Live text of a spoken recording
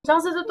Tsaka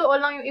sa totoo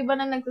lang, yung iba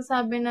na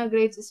nagsasabi na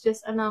grades is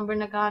just a number,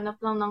 naghahanap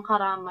lang ng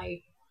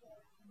karamay.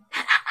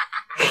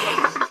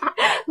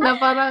 Na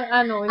parang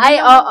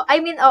Ay, oo.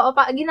 I mean, oo.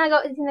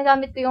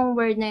 Ginagamit ko yung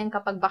word na yun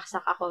kapag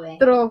baksak ako eh.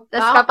 True.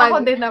 Tas kapag-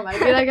 Ako din naman,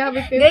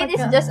 ginagamit ko Grade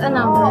is just a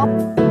number.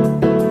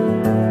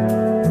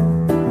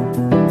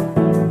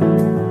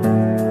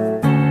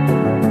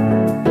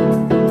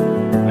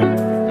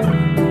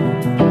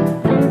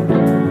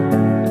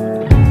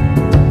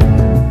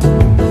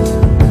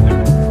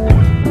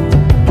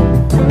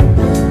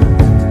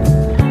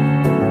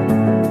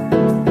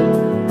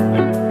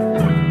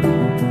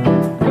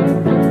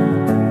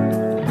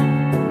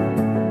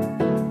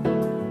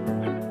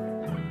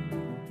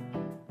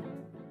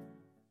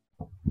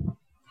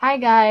 Hi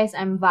guys,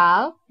 I'm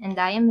Val, And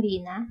I am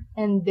Rina.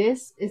 and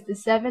this is the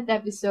 7th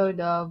episode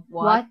of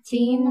What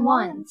Teen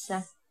Wants.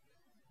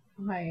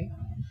 Okay.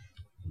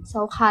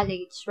 So,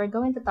 college. We're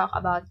going to talk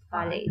about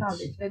college.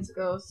 Let's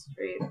go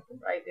straight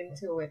right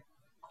into it.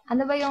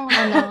 Ano ba yung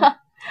Wait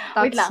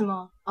thoughts lang. mo?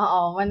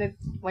 Oo,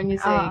 when you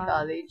say Oo,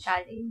 college.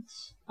 College.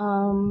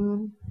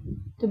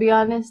 To be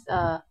honest,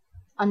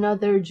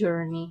 another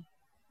journey.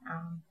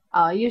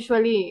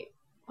 Usually,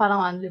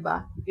 parang di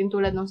ba? Yung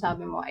tulad nung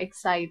sabi mo,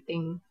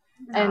 exciting.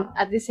 And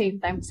at the same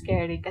time,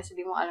 scary kasi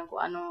di mo alam kung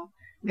anong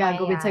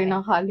gagawin sa'yo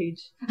ng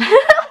college.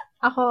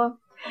 Ako,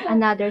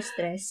 another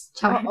stress.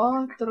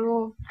 Oo,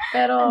 true.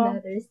 Pero,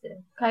 Another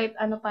stress. kahit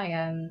ano pa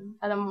yan,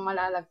 alam mo,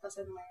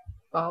 malalagpasan mo yan.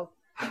 Wow.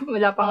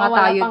 Wala pa Oo, nga wala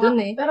tayo pa dun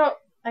nga. eh. Pero,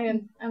 ayun,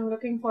 I'm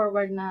looking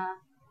forward na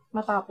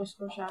matapos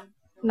ko siya.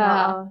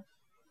 Oo.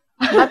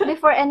 But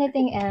before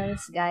anything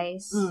else,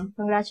 guys, Mm.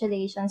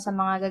 congratulations sa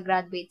mga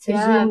gagraduate sa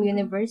Yan. Zoom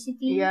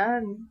University.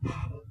 Yan.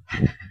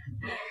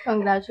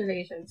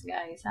 Congratulations,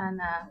 guys.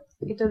 Sana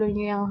ituloy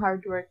niyo yung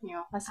hard work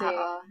niyo. Kasi,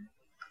 Oo.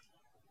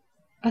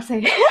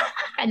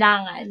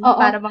 Kailangan Oo.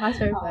 para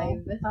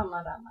makasurvive.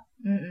 Tama.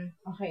 Mm-mm.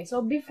 Okay,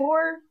 so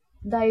before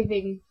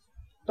diving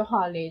to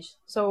college,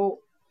 so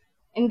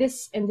in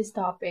this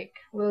topic,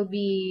 we'll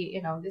be,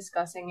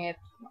 discussing it,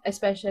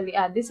 especially,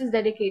 this is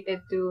dedicated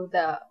to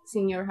the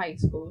senior high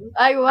school.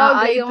 Ay,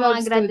 wow, grade Yung 12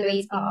 mga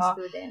graduating students. Oo.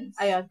 students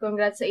Ayun,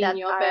 congrats sa that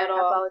inyo, are pero,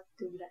 about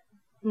to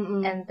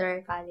mm-mm.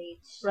 enter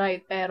college.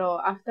 Right, pero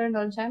after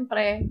nun,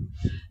 syempre,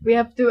 we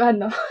have to,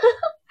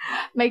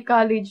 may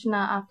college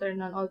na after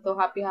nun, although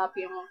happy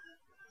yung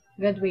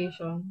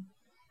graduation.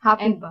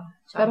 Happy And- ba?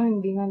 Pero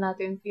hindi nga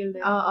natin feel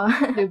it. Oo.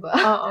 Diba?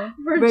 Oo.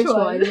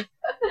 Virtual.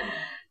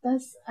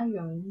 Tapos,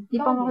 ayun.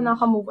 Di pa ako college.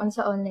 naka-move on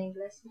sa online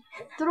class.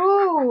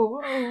 True.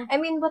 I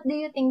mean, what do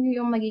you think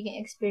yung magiging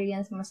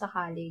experience mo sa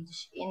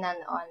college in an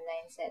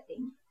online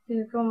setting?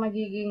 Feel ko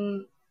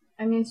magiging,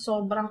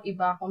 sobrang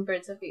iba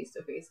compared sa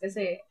face-to-face.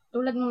 Kasi,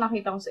 tulad nung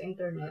nakita ko sa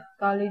internet,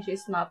 college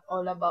is not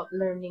all about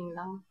learning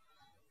lang.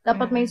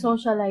 Dapat may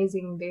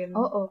socializing din.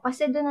 Oo.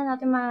 Kasi doon na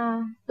natin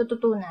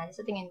matututunan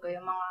sa tingin ko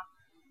yung mga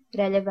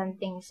relevant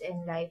things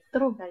in life.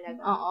 True. Talaga.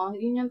 Oo.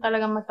 Yun yung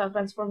talagang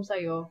magta-transform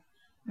sa'yo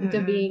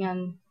into being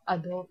an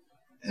adult.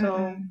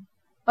 So,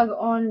 pag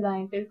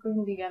online, feel ko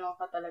hindi ganun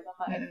ka talaga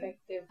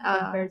ka-effective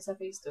compared sa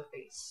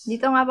face-to-face.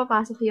 Dito nga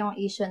papasok yung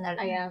issue na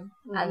Ayan.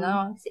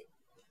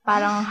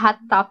 parang hot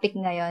topic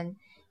ngayon,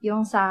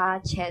 yung sa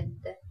CHED.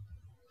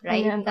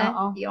 Right? Ayan,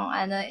 oo. Yung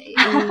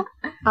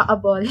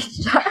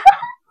i-abolish siya.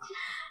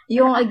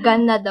 Yung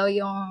gun na daw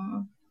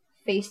yung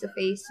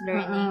face-to-face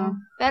learning.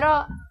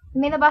 Pero,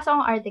 may nabasa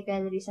akong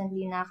article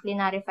recently na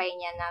clarify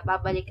niya na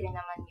babalik rin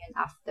naman yun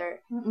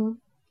after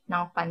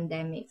ng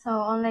pandemic. So,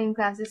 online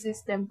classes is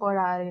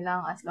temporary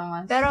lang as long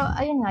as... Pero,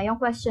 ayun nga, yung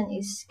question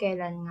is,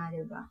 kailan nga,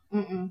 diba?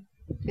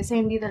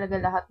 Kasi hindi talaga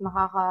lahat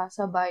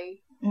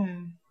nakakasabay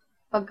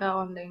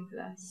pagka-online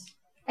class.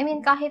 I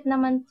mean, kahit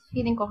naman,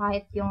 feeling ko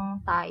kahit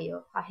yung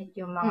tayo, kahit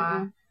yung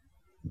mga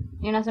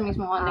Yung nasa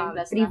mismong online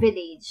class na.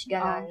 privilege,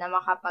 gano'n, na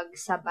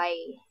makapagsabay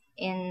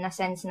in a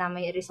sense na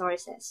may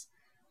resources.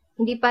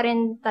 Hindi pa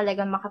rin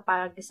talaga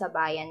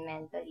makapagsabayan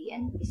mentally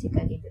and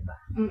physically, diba?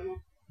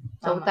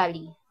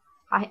 Totally.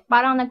 Kahit,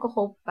 parang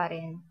nagko-cope pa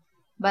rin.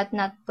 But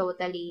not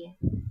totally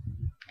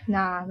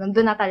na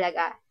nandun na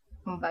talaga.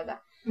 Kumbaga.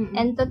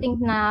 And to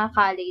think na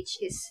college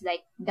is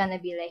like, gonna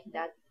be like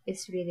that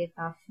is really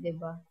tough,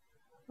 diba?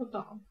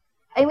 Totoo.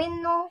 I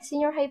mean, no,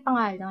 senior high pa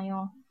nga lang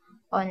yung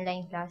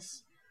online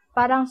class.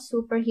 Parang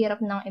super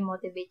hirap nang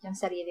i-motivate yung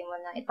sarili mo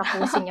na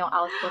itapusin yung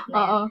output na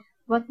yan.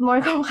 What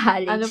more kung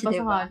college, Ano pa diba?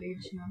 sa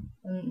college, no?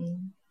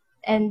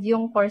 And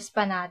yung course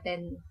pa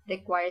natin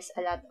requires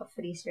a lot of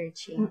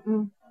researching.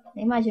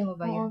 Na-imagine mo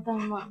ba yun? Oo,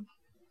 tama.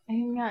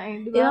 Ayun nga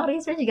eh, di ba? Ilang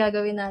research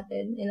gagawin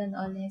natin? Ilan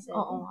online setting?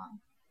 Oo nga.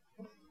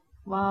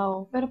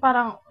 Wow. Pero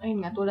parang,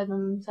 ayun nga, tulad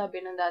nung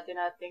sabi ng dati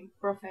nating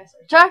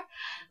professor,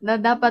 na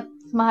dapat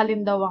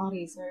mahalin daw ang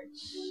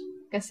research.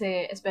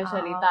 Kasi,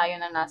 especially tayo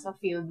na nasa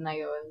field na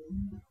yun,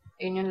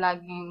 yun yung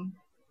laging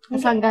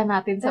kasangga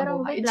natin sa Pero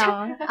buhay. wait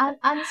lang,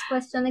 honest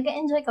question,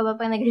 nag-enjoy ka ba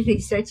pag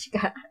nag-research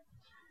ka?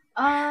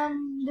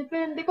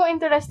 Depende ko,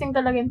 interesting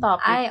talaga yung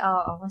topic. Ay,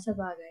 oo, sa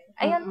bagay.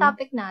 Ay, yung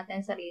topic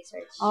natin sa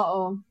research.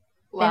 Oo.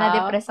 Wow.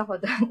 Na-depress ako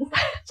doon.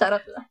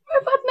 Charot lang.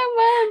 Ba't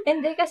naman?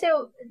 Hindi, kasi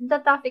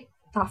the topic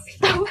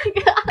topic.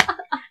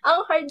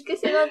 Ang hard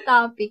kasi ng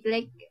topic.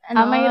 Like,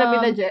 mahirap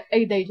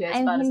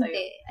i-digest para hindi.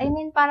 sa'yo. I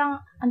mean,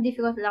 parang, ang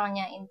difficult lang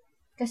niya.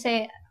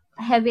 Kasi,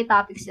 heavy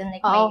topics yun.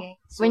 Like,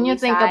 may suicide. When you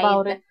think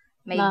about it.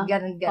 May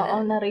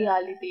ganun-ganun. Na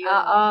reality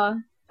yun.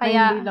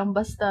 Kaya, hindi lang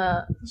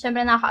basta.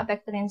 Siyempre,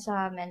 nakaka-affect rin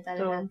sa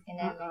mental health.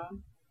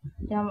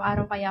 Ilang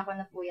araw kaya ako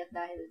napuyat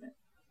dahil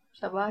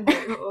sa bagay.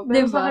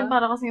 Pero sa akin,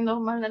 para kasi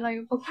normal na lang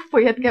yung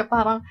pagpapuyat kaya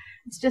parang,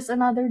 it's just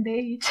another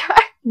day.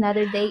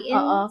 Another day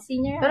in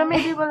senior high. Pero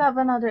maybe we'll have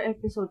another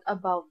episode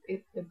about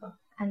it, diba?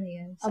 Ano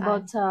yun?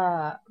 About sa...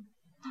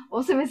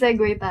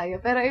 sumisegue tayo.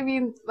 Pero I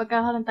mean,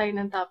 magkakaroon tayo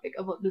ng topic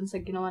about dun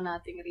sa ginawa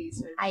nating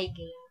research.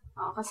 I-game.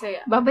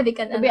 Kasi,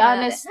 babalikan to be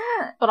honest,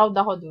 proud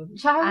ako dun.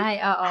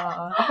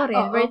 Ako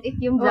rin. Worth it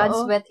yung blood,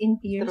 sweat,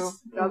 and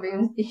tears. Grabe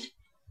yung tears.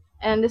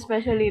 And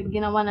especially,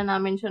 ginawa na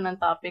namin siya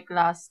ng topic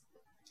last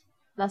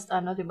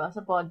diba,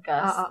 sa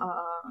podcast.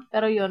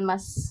 Pero yun,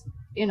 mas,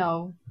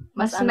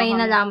 mas may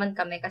nalaman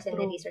kami kasi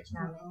na-research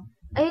namin.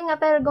 Ayun nga,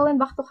 pero going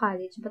back to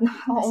college.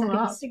 Oo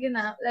nga. Sige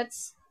na,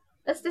 let's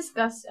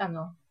discuss,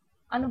 ano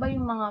ba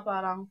yung mga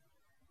parang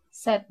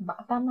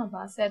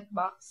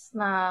setbacks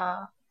na,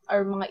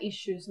 or mga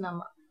issues na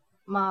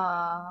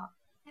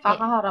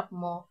makakaharap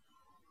mo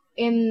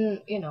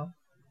in,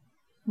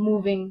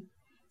 moving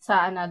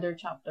sa another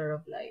chapter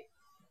of life.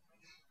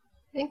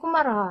 Hindi ko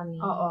marami.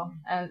 Oo.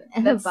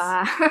 Ano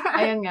ba?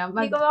 Ayun nga.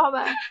 Hindi ko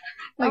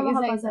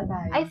mag-isa-isa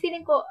tayo. Ay,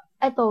 feeling ko,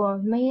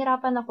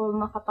 mahirapan ako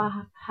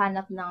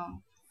makapahanap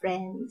ng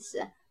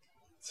friends.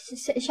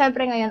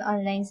 Siyempre ngayon,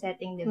 online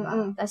setting, di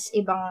ba? Tapos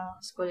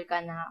ibang school ka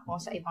na, kung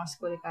sa ibang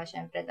school ka,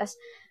 siyempre. Tapos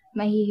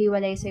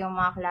mahihiwalay sa yung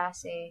mga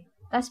klase.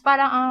 Tapos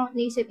parang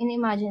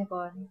in-imagine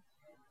ko,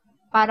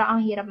 parang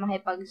ang hirap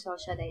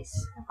makipag-socialize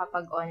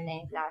kapag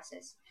online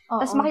classes.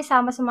 Tapos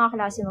makisama sa mga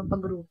klase mo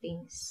pag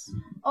groupings.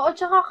 Oo,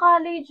 tsaka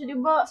college, di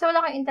ba? So,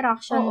 wala kang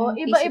interaction. Oo,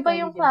 iba-iba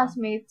yung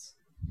classmates.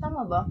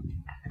 Tama ba?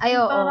 Ay,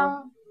 oo.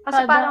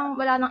 Kasi parang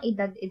wala nang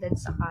edad-edad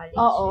sa college.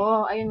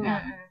 Oo, ayun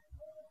nga.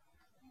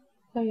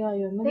 Kaya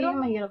yun,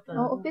 magiging mahirap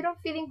talaga. Oo, pero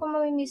feeling ko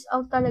may-miss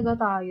out talaga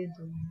tayo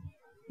dun.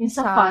 Yung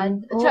sa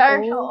fun.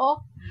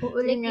 Oo.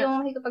 Like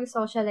yung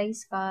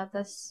makikipag-socialize ka,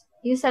 tapos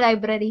yung sa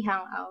library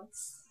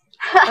hangouts.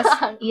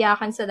 Tapos,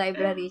 iyakan sa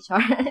library,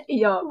 char.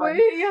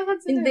 Iyakan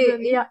sa library.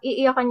 Hindi,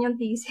 iiyakan yung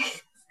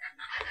thesis.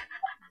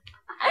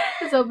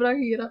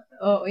 Sobrang hirap.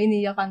 Oo,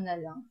 iniyakan na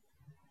lang.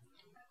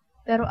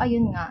 Pero,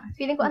 ayun nga.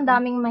 Feeling ko ang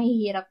daming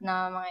mahihirap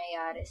na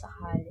mangyayari sa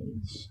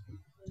college.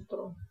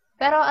 True.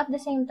 Pero, at the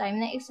same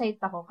time,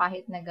 na-excite ako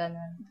kahit na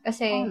ganun.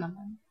 Kasi,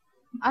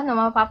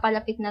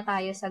 mapapalapit na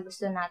tayo sa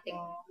gusto nating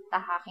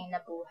tahaking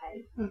na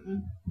buhay.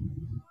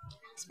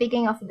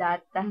 Speaking of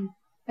that,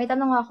 may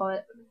tanong ako,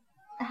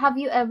 have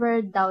you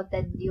ever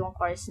doubted yung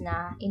course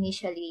na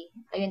initially,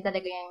 ayun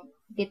talaga yung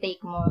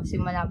ditake mo,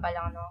 simula pa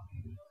lang,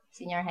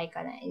 senior high ka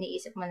na,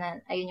 iniisip mo na,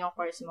 ayun yung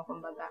course mo,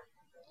 kumbaga?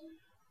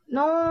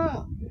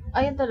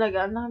 Ayun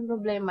talaga, ang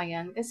problema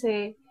yan.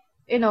 Kasi,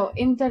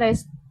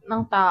 interest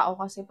ng tao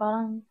kasi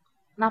parang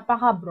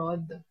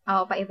napaka-broad.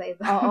 Oo,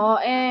 pa-iba-iba. Oo,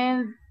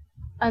 and,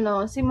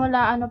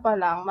 simula pa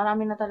lang,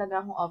 marami na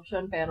talaga akong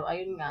option, pero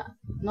ayun nga,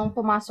 nung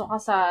pumasok ka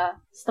sa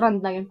strand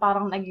na yun,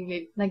 parang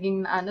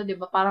naging di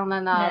ba, parang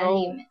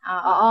nanarrow.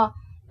 Oo.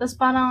 Tapos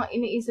parang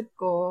iniisip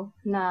ko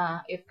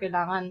na if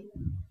kailangan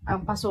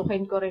ang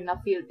pasukin ko rin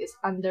na field is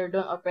under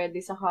doon or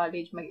pwede sa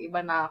college, mag-iba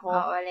na ako.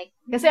 Oo,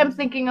 kasi I'm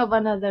thinking of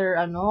another,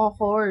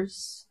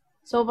 course.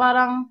 So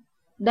parang,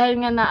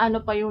 dahil nga na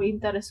pa yung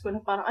interest ko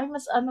na parang, ay,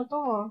 mas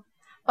to,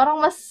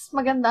 parang mas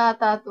maganda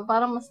ata to.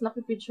 Parang mas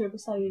napipicture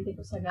ko sa sarili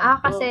ko sa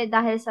ganito. Kasi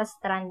dahil sa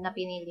strand na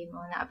pinili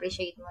mo,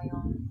 na-appreciate mo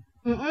yung...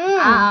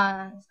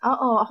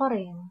 Oo, ako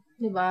rin.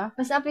 Diba?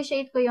 Mas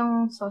appreciate ko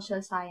yung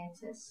social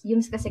sciences.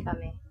 Yums kasi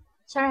kami.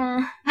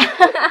 Tara!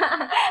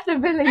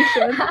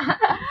 Revelation.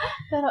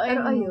 Pero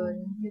ayun.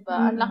 Diba?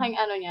 Mm-hmm. Ang laking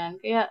niyan.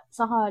 Kaya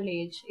sa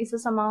college, isa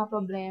sa mga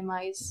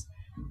problema is,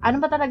 ano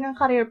ba talagang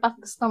career path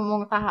gusto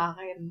mong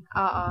tahakin?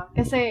 Oo.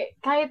 Kasi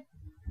kahit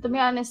to be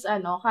honest,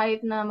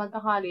 kahit na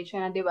magka-college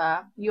ka na, di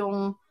ba,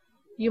 yung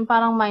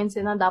parang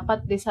mindset na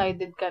dapat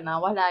decided ka na,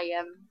 wala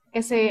yan.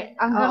 Kasi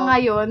hanggang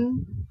ngayon,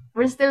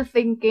 we're still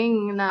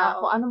thinking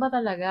na kung ano ba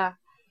talaga.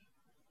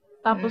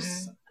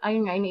 Tapos,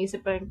 ayun nga,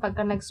 iniisip pa rin,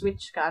 pagka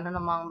nag-switch ka, ano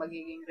namang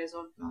magiging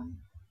result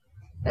nun.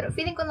 Pero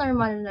feeling ko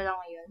normal na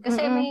lang yun. Kasi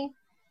may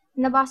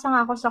nabasa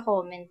nga ako sa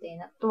comment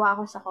natuwa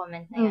ako sa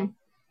comment na yan.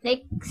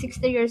 Like,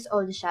 60 years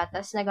old siya,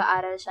 tapos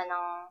nag-aaral siya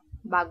ng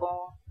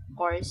bagong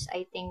course,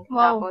 I think.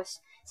 Wow. Tapos,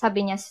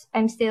 sabi niya,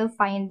 I'm still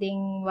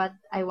finding what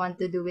I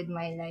want to do with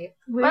my life.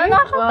 Parang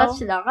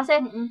nakaka-touch lang. Kasi,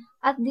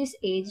 at this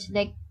age,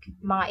 like,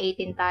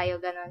 mga 18 tayo,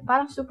 ganun.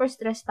 Parang super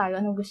stressed tayo.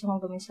 Anong gusto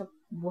kong gawin sa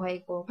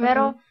buhay ko.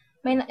 Pero,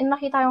 may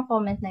nakita yung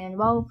comment na yun,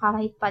 wow,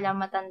 kahit pala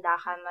matanda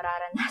ka,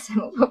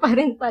 mararanasan mo pa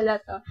rin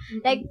pala to.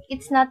 Like,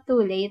 it's not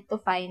too late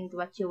to find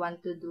what you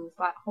want to do.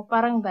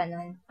 Parang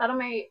ganun. Parang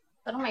may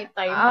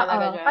time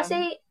talaga dyan. Kasi,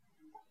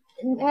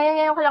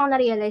 ngayon ko lang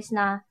na-realize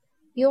na,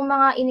 yung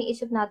mga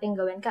iniisip natin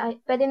gawin,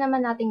 pwede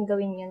naman natin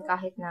gawin yun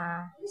kahit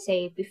na,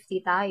 say,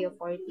 50 tayo,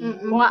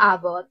 40. Kung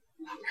aabot.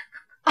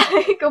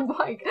 Ay,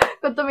 kabuhay ka.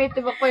 Kung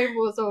tumitibak pa yung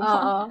puso mo.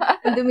 Oo.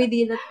 Kung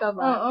dumidilot ka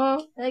ba? Oo.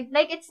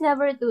 Like it's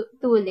never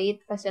too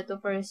late kasi to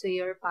pursue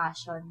your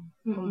passion.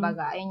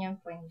 Kumbaga, ayun yung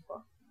point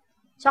ko.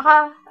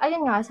 Tsaka,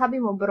 ayun nga, sabi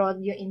mo, broad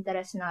yung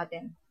interest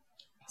natin.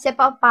 Kasi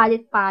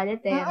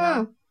palit-palit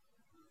no?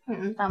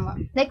 Tama.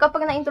 Like,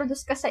 kapag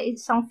na-introduce ka sa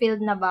isang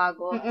field na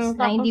bago,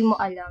 na hindi mo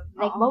alam,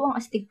 like, bawang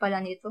astig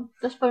pala nito.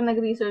 Tapos pag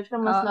nag-research ka,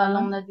 mas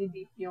lalong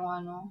nadideep yung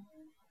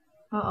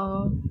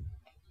Oo.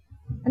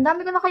 Ang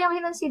dami ko na kayang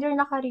kinonsider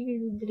na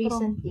career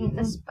recently.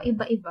 Tapos,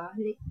 paiba-iba.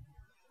 Like,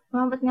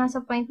 umabot nga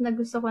sa point na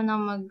gusto ko na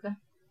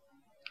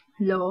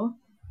mag-law.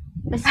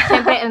 Tapos,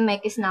 syempre,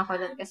 MX na ako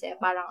doon kasi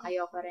parang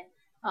ayoko rin.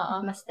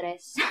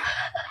 Ma-stress.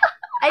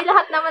 Ay,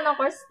 lahat naman ng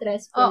course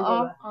stressful,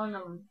 diba? Oo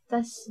naman.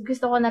 Tapos,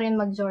 gusto ko na rin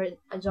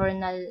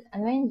mag-journal,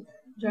 ano yun?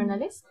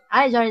 Journalist?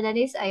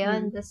 Journalist,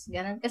 ayun. Tapos,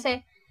 ganun.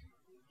 Kasi,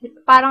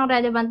 parang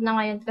relevant na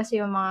ngayon kasi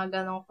yung mga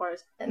ganong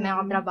course,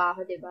 mga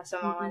trabaho, diba? Sa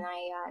mga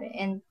nangyayari.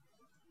 And,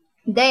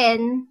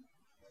 then,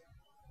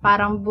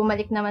 parang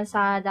bumalik naman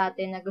sa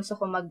dati na gusto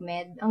ko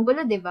mag-med. Ang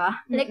gulo,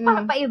 diba? Like,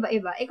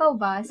 paiba-iba. Ikaw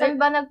ba? Saan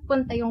ba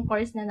nagpunta yung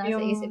course na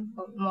nasa isip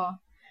mo?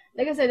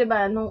 Like kasi,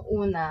 diba,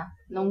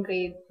 nung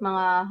grade,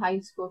 mga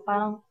high school,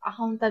 parang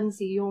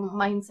accountancy, yung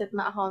mindset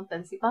na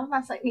accountancy, parang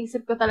nasa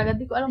isip ko talaga,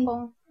 di ko alam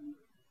kung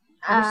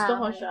gusto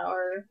ko siya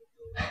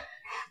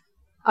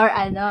or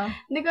ano.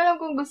 Hindi ko alam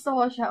kung gusto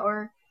ko siya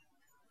or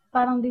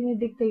parang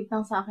dinidictate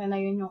lang sa akin na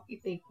yun yung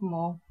i-take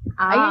mo.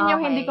 Ayun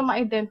yung hindi ko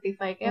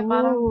ma-identify. Kaya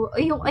parang,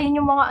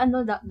 ayun yung mga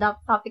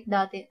topic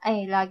dati,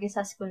 lagi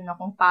sa school na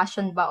kung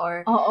passion ba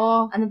or,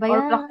 ano ba or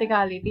yan?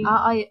 practicality.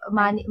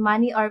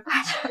 Money or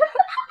passion.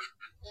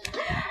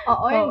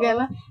 Yung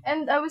gano'n.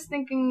 And I was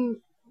thinking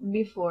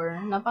before,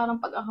 na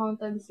parang pag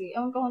accountancy,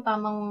 ewan ko kung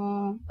tamang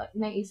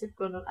naisip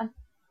ko nun,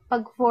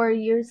 pag 4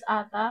 years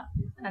ata,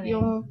 4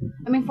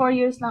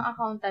 years lang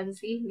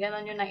accountancy,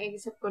 gano'n yung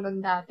naisip ko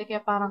nun dati,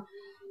 kaya parang,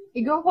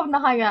 igaw ko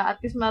na kaya,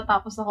 at least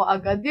matapos ako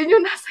agad. Yun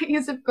yung nasa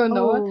isip ko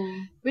noon,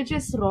 which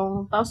is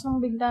wrong. Tapos nung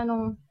bigla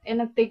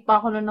nag-take pa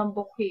ako nun ng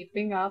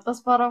bookkeeping,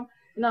 tapos parang,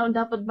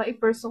 dapat ba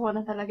i-pursue ko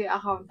na talaga yung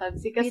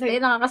accountancy? Kasi,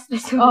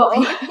 nakaka-stress yung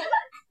bookkeeping.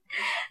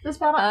 Tapos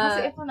parang,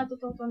 kasi ito,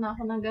 natututo na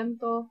ako ng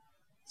ganito.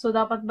 So,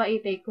 dapat ba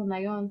i-take ko na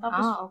yun?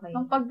 Tapos,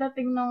 nung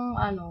pagdating ng,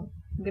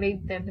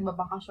 grade 10, diba,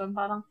 bakasyon,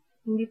 parang,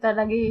 hindi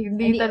talaga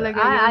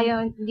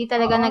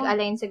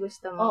nag-align sa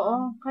gusto mo. Oo.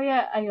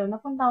 Kaya,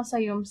 napunta ako sa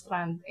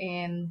Strand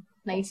and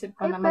naisip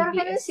ko na mag-BSI. Pero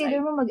kinonsider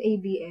mo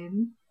mag-ABM?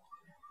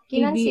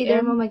 Kinonsider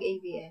mo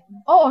mag-ABM?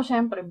 Oo,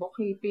 syempre,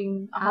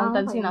 bookkeeping,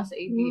 accountancy, nasa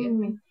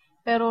ABM.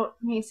 Pero,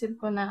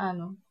 naisip ko na,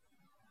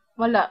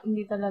 wala,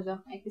 hindi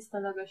talaga. Ekis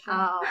talaga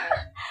siya. Okay.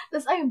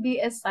 Tapos,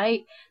 BSI.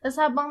 Tapos,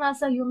 habang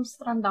nasa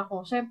Strand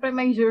ako, syempre,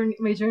 may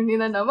journey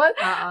na naman.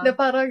 Na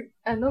parang,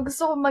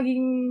 gusto ko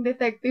maging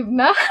detective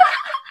na.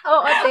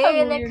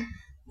 Like,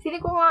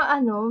 feeling ko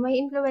nga, may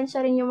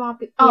influensya rin yung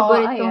mga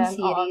favorite kong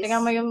series.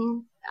 Tingnan mo yung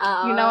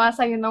ginawa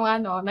sa'yo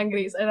ng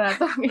Grey's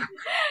Anatomy.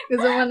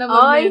 Gusto mo na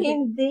mag-med.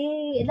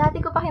 Hindi. Dati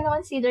ko pa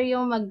kina-consider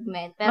yung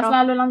mag-med. Pero, mas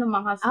lalo lang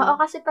lumakas.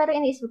 Kasi pero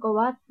iniisip ko,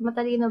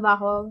 matalino ba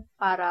ako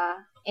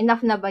para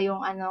enough na ba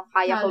yung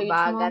kaya ko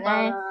ba?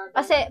 Ganun.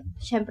 Kasi,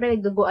 syempre,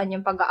 duguan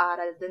yung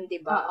pag-aaral dun,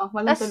 diba?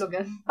 Walang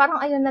tulugan. Parang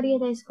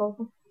na-realize ko,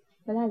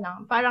 wala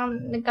lang. Parang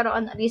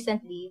nagkaroon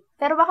recently.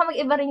 Pero baka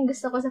mag-iba rin yung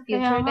gusto ko sa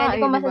future. Kaya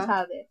di ko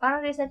masasabi.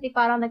 Parang recently,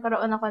 parang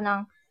nagkaroon ako ng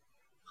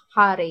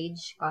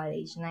college,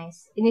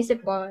 nice.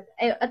 Inisip ko,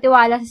 at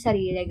tiwala sa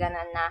sarili,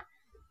 ganun na,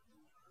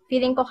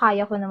 feeling ko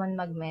kaya ko naman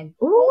mag-med.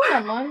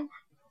 Naman.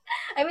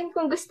 I mean,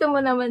 kung gusto mo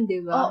naman,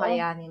 di ba?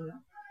 Kayanin mo.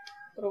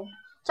 True.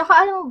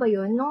 Tsaka alam mo ba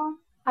yun, nung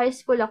high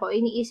school ako,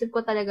 iniisip ko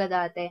talaga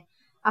dati,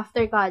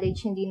 after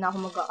college, hindi na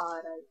ako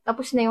mag-aaral.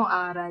 Tapos na yung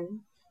aral.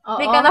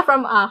 Free ka na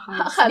from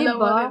ACADS,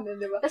 diba?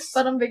 Tas,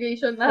 parang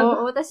vacation na.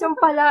 Oo, tas yung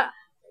pala,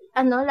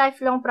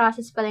 lifelong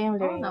process pala yung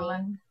learning.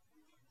 Naman.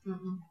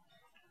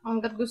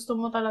 Hanggat gusto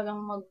mo talagang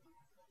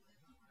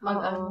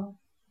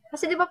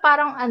Kasi diba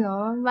parang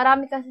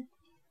marami kasi,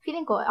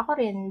 feeling ko, ako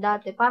rin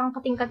dati, parang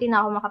kating-kati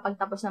na ako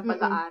makapagtapos ng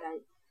pag-aaral.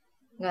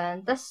 Ganun.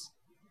 Tas,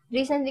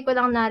 recently ko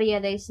lang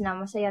na-realize na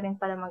masaya rin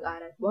pala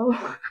mag-aral. Wow.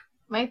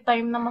 May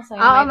time na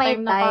masaya. May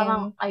time na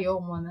parang ayaw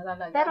mo na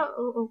talaga. Pero,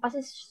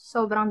 kasi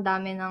sobrang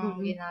dami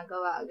ng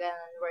ginagawa,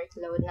 ganun,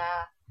 workload na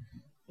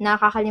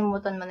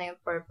nakakalimutan mo na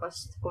yung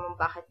purpose kung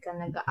bakit ka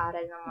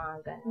nag-aaral ng mga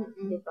ganun.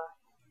 Diba?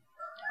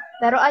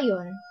 Pero,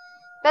 ayun.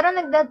 Pero,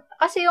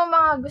 kasi yung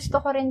mga gusto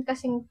ko rin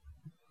kasing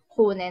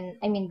kunin,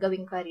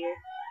 gawing career.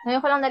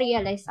 Ngayon ko lang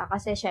na-realize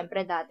kasi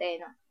syempre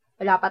dati,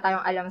 wala pa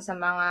tayong alam sa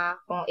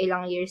mga kung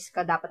ilang years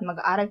ka dapat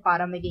mag-aaral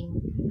para maging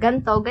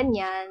ganto,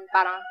 ganyan.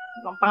 Parang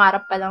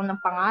pangarap pa lang ng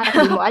pangarap.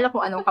 Hindi mo alam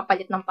kung anong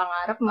kapalit ng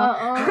pangarap mo.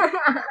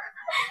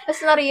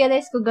 Tapos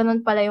na-realize ko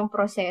ganun pala yung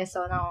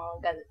proseso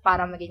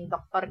para maging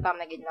doktor ka,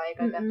 maging lawyer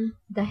ka.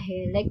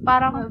 Dahil, like,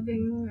 parang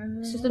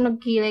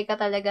susunod kilay ka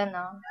talaga,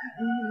 no?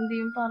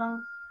 Hindi yung parang,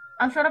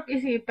 ang sarap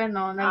isipin,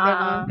 no, na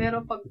gano'n.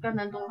 Pero pagka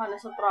nandun ka na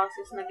sa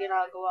process na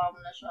ginagawa mo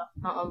na siya.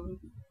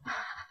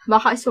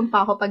 Baka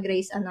isumpa ako pag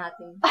Grey's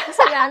Anatomy.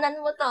 Kasayanan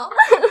mo to.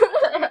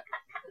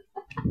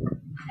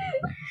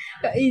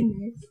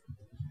 Kainis.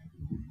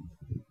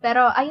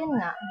 Pero, ayun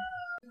nga.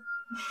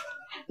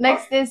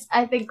 Next is,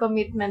 I think,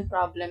 commitment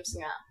problems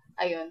nga.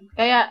 Ayun.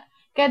 Kaya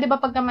di ba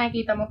pagka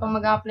makikita mo, pag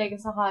mag-apply ka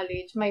sa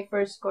college, may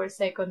first course,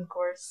 second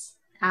course.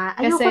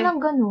 Ayoko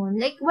lang ganun.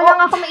 Like, wala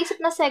nga ako maisip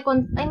na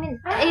second. I mean,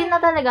 ayun na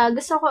talaga.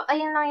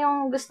 Ayun lang yung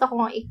gusto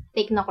kong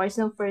i-take na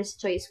course ng first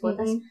choice ko.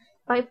 Tapos,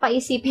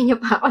 paisipin niyo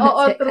pa ako na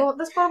Oo, true.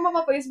 Tapos parang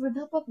mapapaisip mo,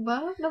 dapat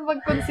ba na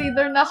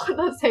mag-consider na ako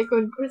ng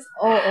second course?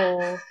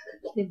 Oo.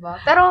 Diba?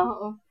 Pero,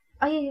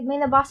 may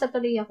nabasa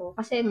tuloy ako.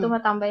 Kasi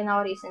tumatambay na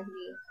ako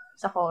recently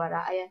sa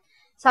Quora. Ayan.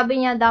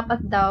 Sabi niya,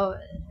 dapat daw,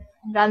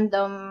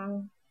 random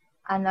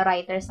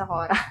writer sa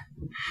Quora.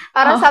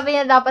 Parang sabi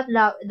niya, dapat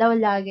daw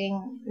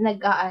laging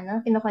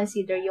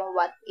kino-consider yung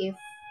what if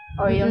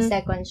or yung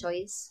second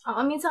choice.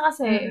 Minsan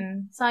kasi,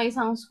 sa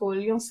isang school,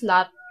 yung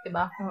slot,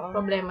 diba?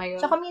 Problema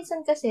yun. Tsaka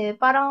minsan kasi,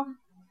 parang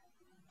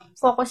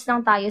focus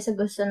lang tayo sa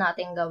gusto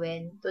nating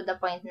gawin to the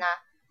point na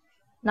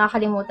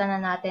nakakalimutan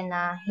na natin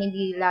na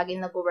hindi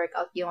laging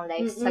nag-workout yung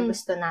life sa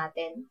gusto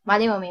natin.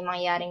 Mali mo, may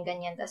mangyaring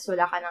ganyan, tapos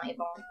wala ka ng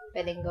ibang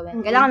pwedeng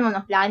gawin. Kailangan mo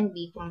ng plan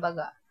B,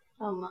 kumbaga.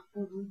 Tama.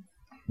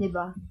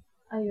 Diba?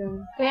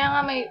 Ayun. Kaya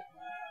nga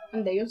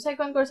yung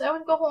second course,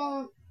 ewan ko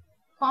kung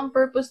ang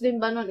purpose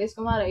din ba nun is,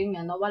 kumara, yun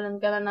nga, nawalan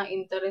ka na ng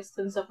interest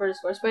dun sa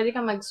first course, pwede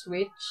ka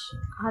mag-switch.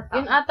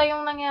 Yun ata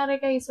yung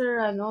nangyari kay Sir,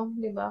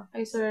 diba?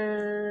 Kay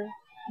Sir,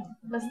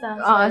 basta.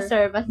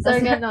 Sir,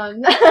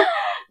 ganon.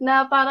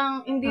 Na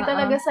parang hindi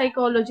talaga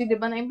psychology, di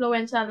ba?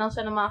 Na-influensya lang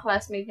siya ng mga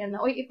classmate niya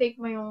na, i-take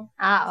mo yung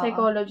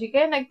psychology.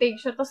 Kaya nag-take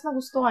siya, tapos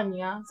nagustuhan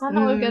niya.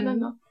 Sana all ganun,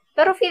 no?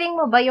 Pero feeling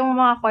mo ba yung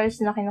mga course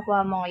na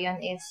kinukuha mo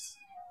ngayon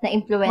is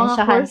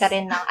na-influensyahan ka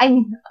rin ng, I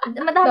mean,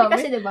 madami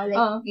kasi, di ba?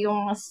 Like,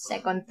 yung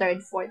second,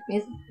 third, fourth,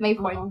 may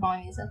fourth pa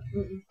minsan.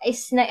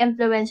 Is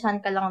na-influensyahan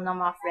ka lang ng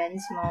mga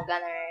friends mo,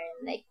 ganun,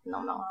 like,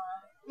 ng mga...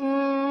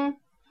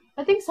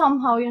 I think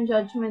somehow yung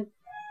judgment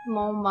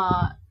mo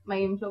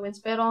may influence.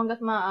 Pero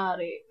hanggat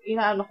maaari,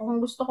 ko kung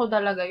gusto ko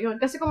talaga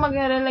yun. Kasi kung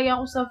mag-rely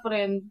ako sa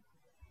friend,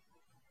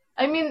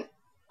 I mean,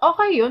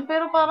 okay yun,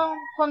 pero parang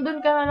kung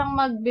doon ka na lang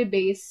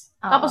magbe-base,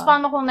 tapos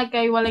paano kung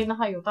nagkaiwalay na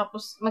kayo,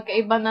 tapos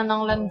magkaiba na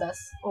ng landas,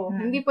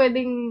 hindi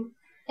pwedeng...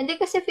 Hindi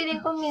kasi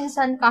feeling ko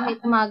minsan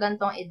kahit mga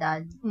gantong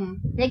edad,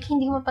 like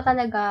hindi mo pa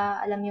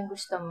talaga alam yung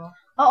gusto mo.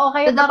 Oo,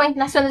 kaya to the point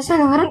na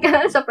sunod-sunuran ka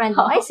na sa friend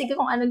mo. Ay, sige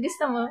kung ano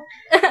gusto mo.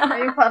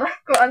 Ay, parang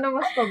kung ano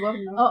mas pabor,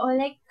 no? Oo,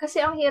 like,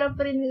 kasi ang hirap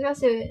rin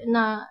kasi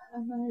na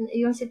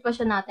yung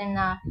sitwasyon natin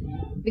na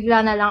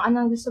bigla na lang,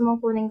 anong gusto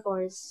mong kuning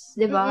course?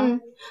 Diba?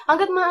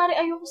 Hanggat maaari,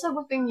 ayoko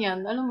sagutin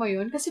yan. Alam mo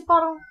yun? Kasi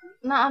parang,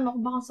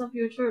 baka sa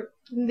future,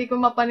 hindi ko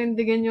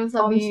mapanindigan yung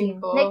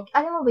sabihin ko. Like,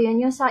 alam mo ba yun?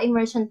 Yung sa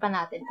immersion pa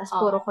natin, tas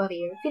puro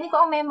career. Feeling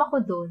ko ang mema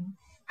ko dun.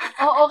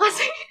 Oo,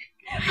 kasi,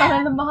 para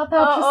lang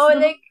makatapos. Oo,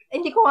 like,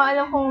 hindi ko nga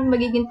alam kung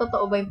magiging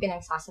totoo ba yung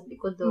pinagsasabi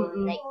ko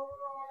doon. Like,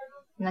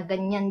 na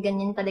ganyan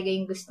talaga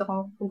yung gusto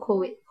kong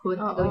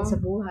gawin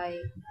sa buhay.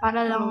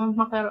 Para lang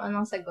makaroon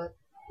ng sagot.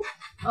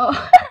 Oo.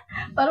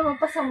 Para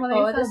mapasa mo na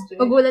yung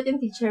subject. Magulat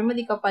yung teacher mo,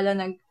 di ka pala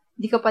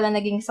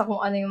naging sa kung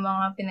ano yung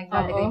mga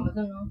pinaglalagay mo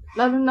doon. No?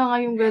 Lalo na nga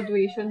yung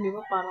graduation, di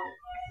ba? Parang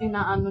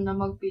inaano na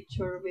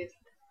mag-picture with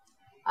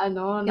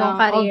yung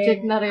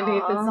object na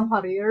related sa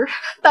career.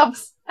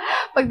 Tapos,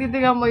 pag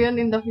titignan mo yun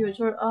in the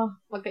future,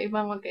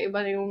 magkaiba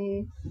na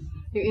yung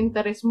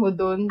interest mo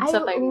doon sa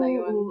time na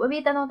yun.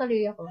 May tanong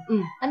tuloy ako.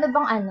 Ano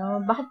bang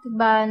bakit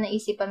ba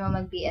naisipan mo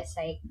mag-BS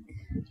Psych?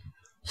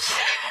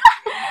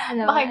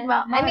 Bakit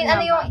ba? I mean,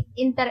 ano yung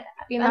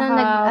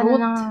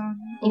pinaka-root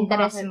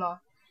interest mo?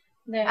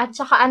 At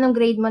saka anong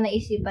grade mo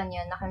naisipan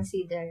yun,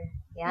 na-consider?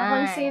 Yan.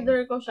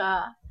 Na-consider ko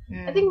siya.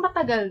 I think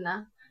matagal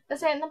na.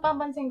 Kasi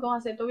napapansin ko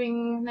kasi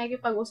tuwing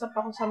nakikipag-usap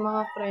ako sa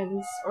mga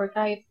friends or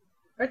kahit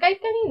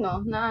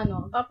kanino na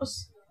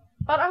tapos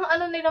parang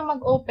nila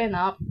mag-open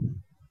up.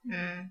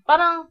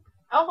 Parang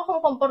ako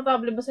kung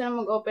komportable ba sila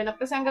mag-open up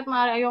kasi hanggat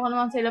maaari ayoko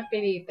naman sila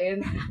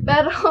pilitin.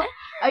 Pero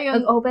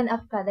ayun, mag-open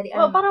up ka dali.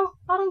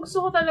 Parang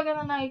gusto ko talaga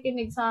na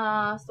nakikinig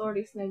sa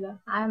stories nila.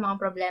 Mga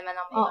problema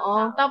ng mga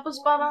tao. Tapos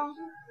parang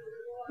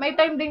may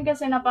time din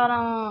kasi na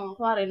parang,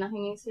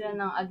 nahingi sila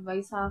ng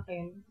advice sa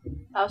akin.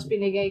 Tapos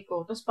pinigay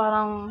ko. Tapos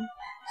parang,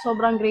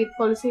 sobrang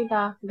grateful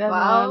sila.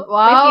 Ganon.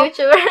 Wow. My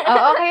future.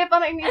 Oo, kaya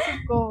parang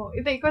inisip ko,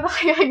 i-take ko na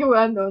kaya yung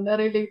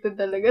na-related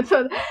talaga.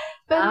 So,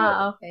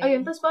 pero, okay.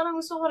 Ayun, tapos parang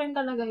gusto ko rin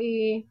talaga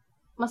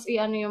mas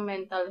yung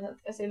mental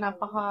health. Kasi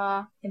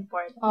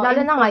napaka-important.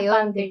 Lalo na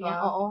ngayon, di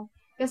ba? Oo.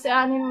 Kasi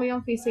anin mo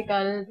yung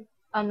physical,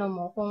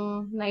 mo,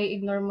 kung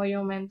nai-ignore mo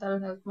yung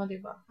mental health mo,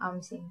 di ba?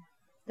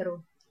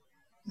 True.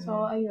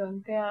 So,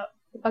 ayun. Kaya,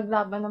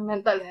 ipaglaban ng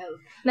mental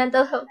health.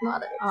 Mental health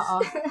matters.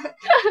 Oo.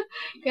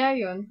 Kaya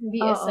yun,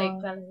 BS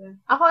Psych talaga.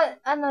 Ako,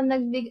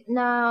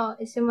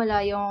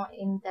 simula yung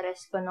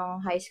interest ko nung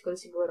high school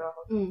siguro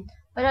ako.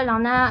 Wala lang,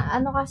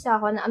 kasi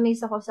ako,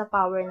 na-amaze ako sa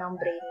power ng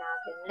brain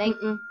natin.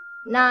 Like,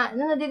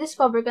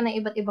 na-discover ko ng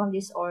iba't ibang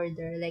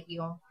disorder. Like,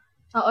 yung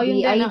yun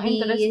din ang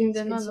interesting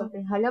din.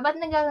 Hala, ba't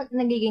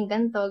nagiging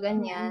ganito,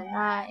 ganyan?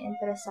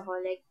 Na-interest ako.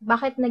 Like,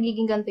 bakit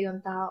nagiging ganito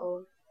yung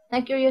tao?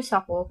 Na-curious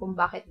ako kung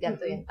bakit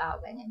ganito yung tao,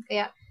 ganyan.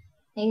 Kaya,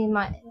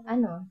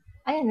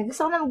 ayun,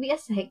 gusto ko na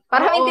mag-BS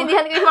para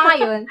maintindihan ko yung mga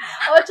yun.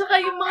 Tsaka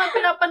yung mga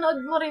pinapanood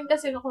mo rin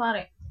kasi,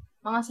 kumari,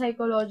 mga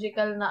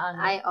psychological na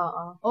Ay,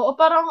 oo. Oo,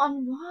 parang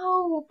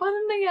wow, paano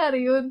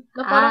nangyari yun?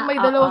 Na parang may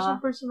dalawa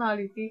siyang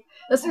personality.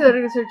 Tapos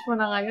research mo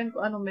na ngayon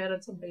kung anong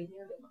meron sa brain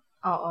niya, diba?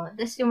 Oo.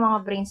 Tapos yung mga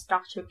brain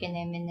structure,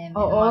 kineme-neme.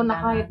 Oo, na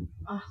kahit,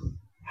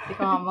 hindi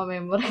ko nga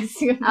ma-memorize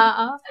yun.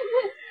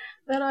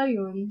 Pero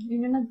ayun,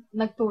 yun yung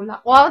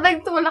nagtulak. Wow,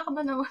 nagtulak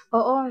na naman.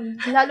 Oo,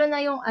 lalo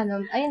na yung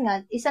ayun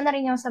nga, isa na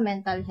rin yung sa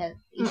mental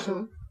health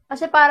issue.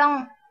 Kasi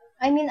parang,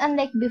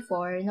 unlike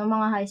before, nung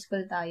mga high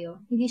school tayo,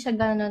 hindi siya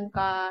ganun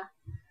ka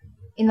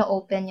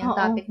ino-open yung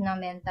topic ng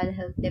mental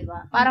health,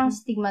 diba? Parang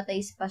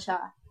stigmatized pa siya.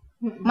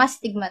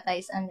 Mas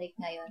stigmatized unlike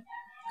ngayon.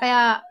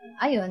 Kaya,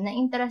 ayun,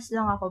 na-interest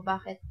lang ako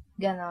bakit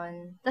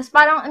ganon. Tapos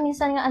parang,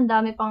 minsan nga, ang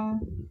dami pang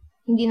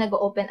hindi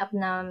nag-open up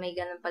na may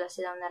ganon pala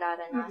silang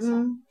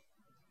nararanasan.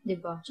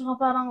 Diba? Tsaka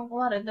parang,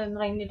 kuwari,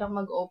 try nilang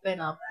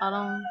mag-open up.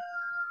 Parang,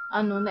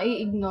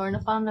 nai-ignore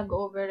na parang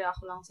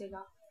nag-overreact lang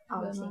sila.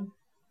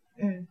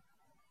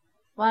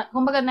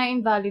 Kumbaga,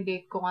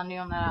 na-invalidate kung ano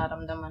yung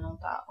nararamdaman ng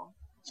tao.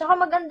 Tsaka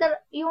maganda,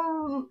 yung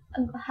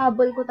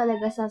habol ko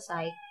talaga sa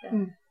site,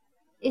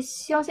 is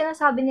yung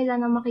sinasabi nila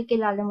na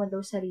makikilala mo daw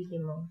sarili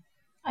mo.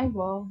 Ay,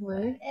 wow.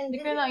 Hindi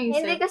ko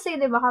naisip. Hindi kasi,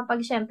 di ba, kapag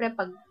syempre,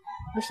 pag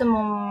gusto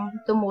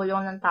mong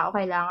tumulong ng tao,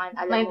 kailangan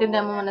alam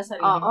maintindihan mo muna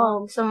sarili mo.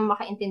 Oo, gusto mong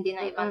makaintindi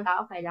ng ibang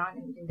tao, kailangan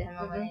maintindihan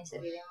mo muna yung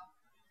sarili mo.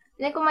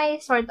 Hindi ko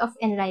may sort of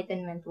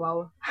enlightenment,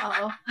 wow.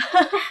 Oo.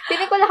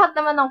 Piling ko lahat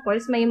naman ng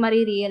course, may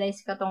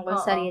marirealize ka tungkol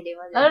sa sarili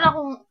mo. Lalo na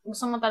kung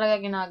gusto mo talaga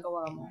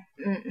ginagawa mo.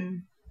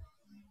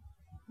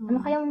 Ano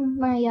kayang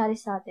mangyayari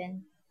sa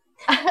atin?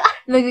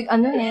 Like,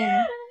 3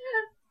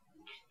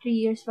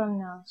 years from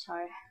now,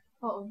 char.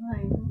 Oo,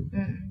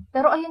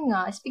 Pero ayun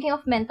nga, speaking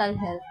of mental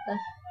health,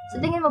 so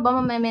tingin mo ba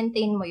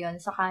ma-maintain mo yon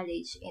sa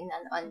college in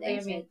an online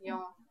setting?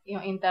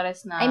 Yung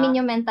interest na...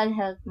 yung mental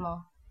health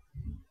mo.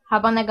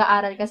 Habang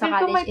nag-aaral ka sa college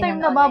in an online setting. May time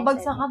na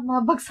babagsak at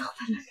babagsak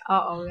talaga.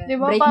 Oo.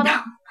 Diba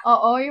parang...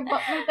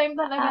 may time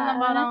talaga na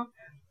parang...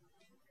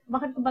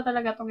 Bakit ko ba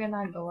talaga itong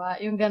ginagawa?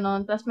 Yung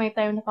ganon. Tapos may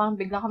time na parang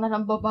bigla ka na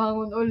lang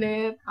babangon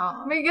ulit.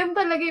 May ganon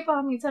talaga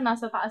parang minsan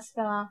nasa taas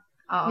ka.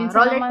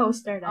 Roller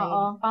coaster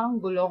ride.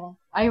 Parang gulong.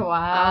 Ay,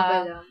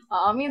 wow.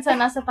 Minsan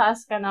nasa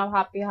taas ka na,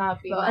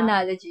 happy-happy. So,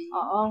 analogy.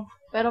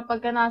 Pero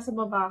pagka nasa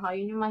baba ka,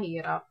 yun yung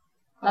mahirap.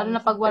 Lalo na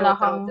pag wala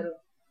kang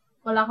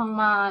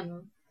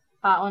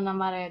tao na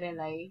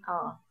marerelay.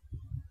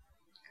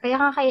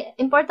 Kaya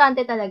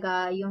importante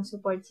talaga yung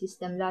support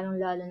system,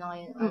 lalong-lalo na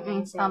ngayon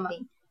online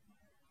setting.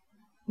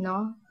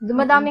 No?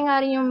 Dumadami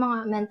nga rin yung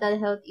mga mental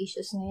health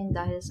issues ngayon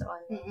dahil sa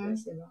online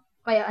class, diba?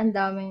 Kaya ang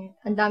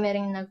dami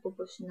rin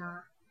nagpupush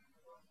na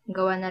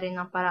gawa na rin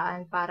ng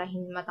paraan para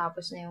hindi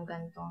matapos na yung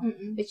ganito.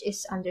 Which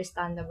is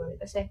understandable.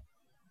 Kasi,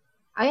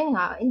 ayun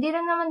nga, hindi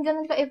rin naman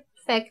ganun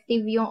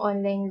ka-effective yung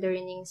online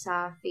learning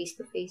sa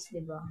face-to-face,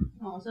 diba?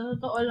 Sa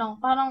totoo lang,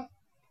 parang,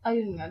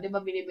 ayun nga, diba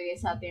binibigay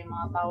sa atin yung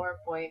mga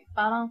PowerPoint.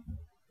 Parang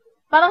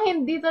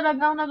hindi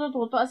talaga ako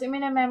natututo. As in,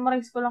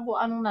 memorize ko lang kung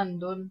anong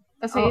nandun.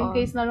 Kasi in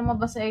case na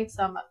lumabas sa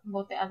exam,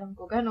 buti alam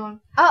ko, ganun.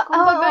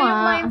 Kumbaga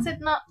yung mindset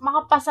na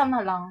makapasa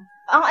na lang.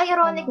 Ang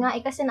ironic nga,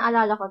 kasi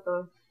naalala ko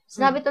to.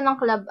 Sinabi to ng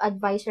club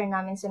advisor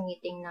namin sa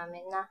meeting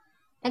namin na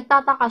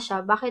nagtataka siya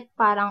bakit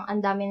parang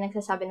ang daming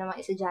nagsasabi ng mga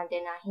estudyante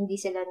na hindi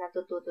sila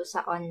natututo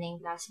sa online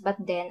class.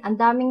 But then,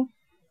 ang daming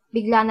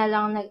bigla na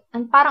lang,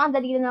 parang ang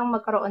dali na lang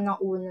magkaroon ng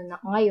uno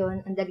na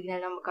ngayon, ang dali na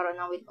lang magkaroon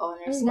ng with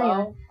honors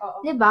ngayon.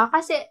 Diba?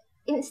 Kasi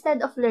instead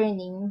of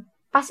learning,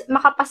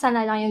 makapasa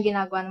na lang yung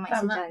ginagawa ng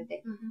mga estudyante.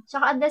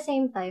 Tsaka at the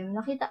same time,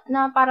 nakita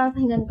na parang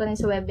pakinggan ko rin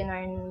sa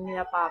webinar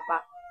nila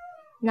Papa,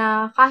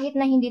 na kahit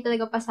na hindi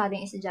talaga pasado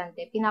yung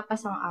estudyante,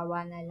 pinapasang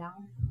awa na lang.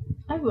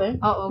 Ay, well?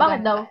 Oo. Bakit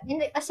daw?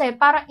 Hindi, kasi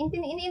parang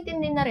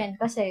iniintindi na rin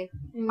kasi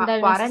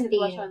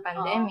quarantine,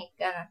 pandemic,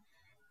 gano'n.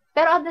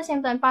 Pero at the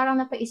same time, parang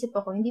napaisip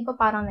ako, hindi pa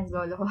parang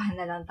naglolokohan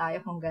na lang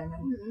tayo kung gano'n.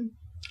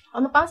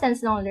 Ano pang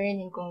sense ng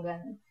learning kung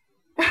gano'n?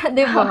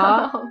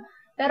 Diba?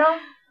 Pero,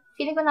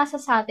 feeling ko nasa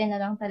sa atin na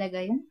lang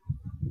talaga yun.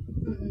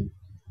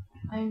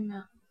 Ayun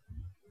nga.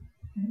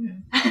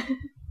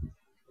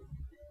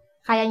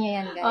 Kaya nyo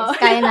yan, guys.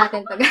 Kaya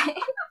natin to,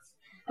 guys.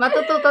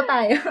 Matututo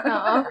tayo.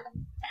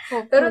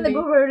 Pero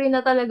nag-worry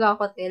na talaga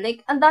ako,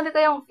 Like,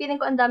 feeling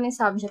ko ang daming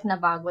subject na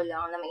bago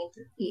lang na may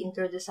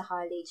i-introduce sa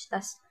college.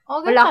 Tapos,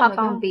 wala ka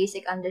pang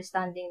basic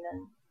understanding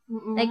nun.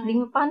 Like, di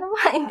mo paano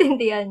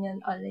maintindihan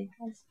yun online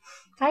class.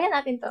 Kaya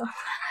natin to.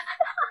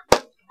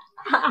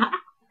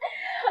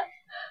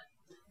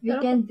 We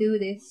can do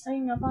this.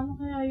 Ay nga, paano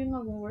kaya yun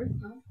mag-work,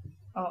 no?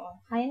 Oo.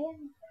 Kaya yan.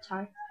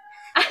 Char.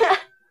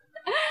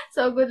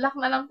 So, good luck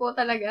na lang po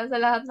talaga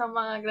sa lahat ng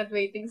mga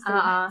graduating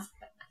students.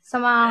 Sa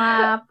mga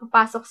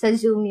papasok sa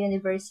Zoom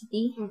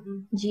University,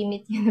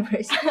 Gmeet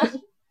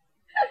University.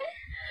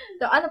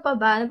 So, ano pa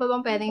ba? Ano pa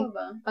bang pwedeng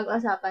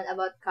pag-usapan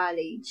about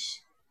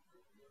college?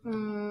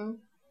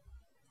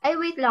 Ay,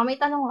 wait lang. May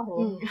tanong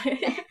ako.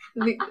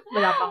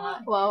 Wala pa nga.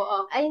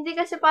 Wow. Ay, hindi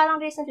kasi parang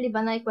recently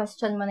ba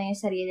na-question mo na yung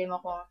sarili mo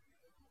kung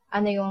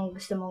ano yung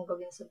gusto mong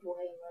gawin sa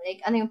buhay mo. Like,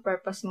 ano yung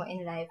purpose mo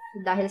in life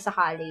dahil sa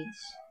college.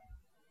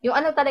 Yung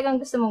ano talagang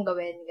gusto mong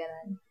gawin,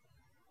 ganun.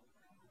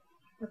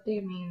 What do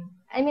you mean?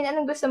 I mean,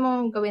 anong gusto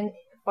mong gawin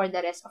for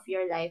the rest of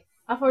your life?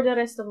 For the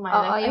rest of my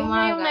life. yung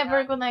Ayun yung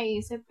never ko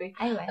naiisip eh.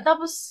 Ay, well.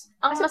 Tapos,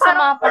 ang Kasi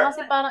masama pa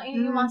kasi parang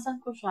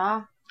iniiwasan ko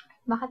siya.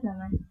 Bakit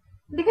naman?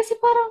 Hindi kasi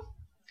parang,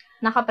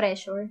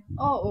 naka-pressure?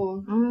 oo.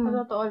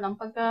 Totoo lang.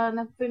 Pagka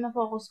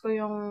pina-focus ko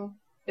yung,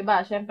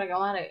 diba, syempre,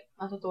 kamari,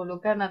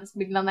 matutulog ka na, tapos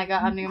biglang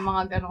nag-aano yung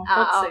mga ganong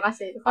thoughts eh.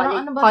 Kasi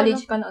parang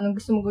college ka na, anong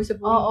gusto mo gawin sa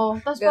buhay? Oo.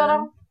 Tapos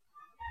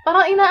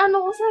parang inaano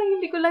ko sa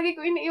hindi ko lagi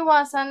ko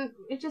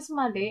iniiwasan, which is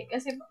mali.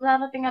 Kasi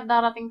darating at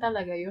darating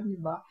talaga yun,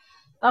 diba?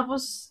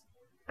 Tapos,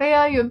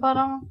 kaya yun,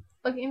 parang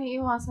pag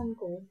iniiwasan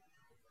ko,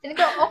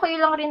 okay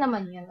lang rin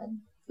naman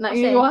yun.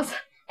 Naiiwasan.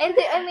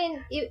 Hindi, I mean,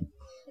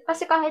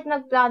 kasi kahit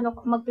magplano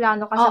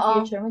ka sa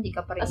future mo, di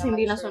ka pa rin naman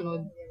hindi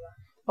nasunod. Diba?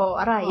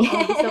 Aray.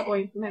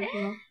 Disappointment,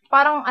 no?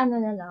 Parang ano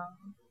na lang,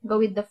 go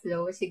with the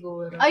flow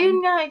siguro.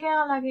 Ayun nga,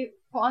 kaya lagi,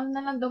 kung ano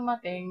na lang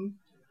dumating.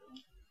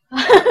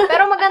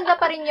 Pero maganda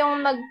pa rin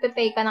yung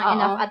magpe-pay ka ng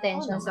enough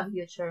attention sa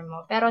future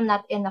mo. Pero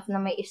not enough na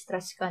may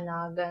stress ka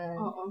na,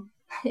 ganun. Oo.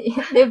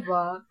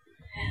 Diba?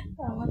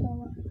 Tama.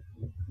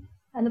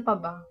 Ano pa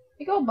ba?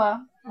 Ikaw ba?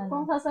 Ano?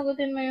 Kung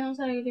sasagutin mo yung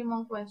sarili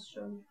mong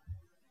question.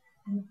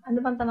 Ano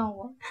bang tanong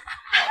ko?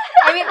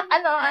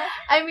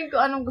 I mean,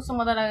 kung anong gusto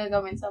mo talaga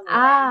gawin sa buhay.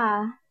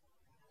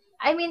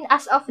 I mean,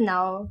 as of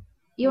now,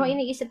 yung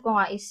iniisip ko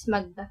nga is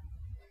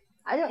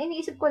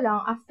iniisip ko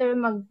lang, after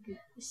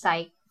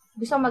mag-psych,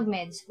 gusto ko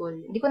mag-med school.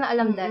 Hindi ko na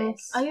alam the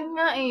rest. Ayun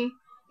nga eh.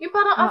 Yung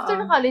parang after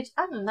na college,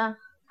 ano na?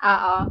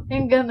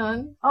 Yung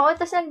ganun. Oo,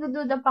 tapos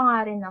nagdududa pa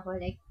nga rin ako.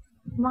 Like,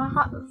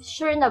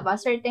 certain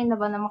na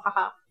ba na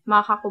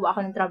makakakuha ako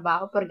ng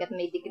trabaho porgat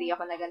may degree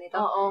ako na ganito?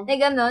 Oo. Eh,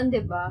 ganun,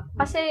 diba?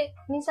 Kasi,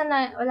 minsan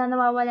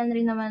nawawalan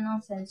rin naman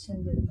ng sense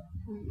yun, diba?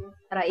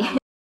 Try.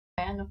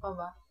 Ano pa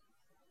ba?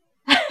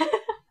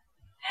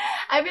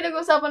 Ay,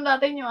 pinag-usapan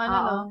natin yung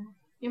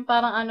yung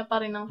parang ano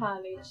pa rin ng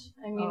college.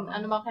 I mean,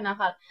 ano ba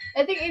kinakal?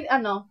 I think,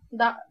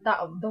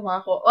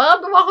 dumako.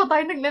 Dumako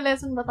tayo,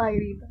 nagle-lesson ba tayo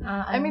dito?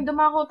 I mean,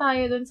 dumako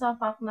tayo dun sa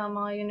fact na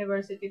mga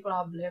university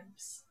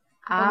problems.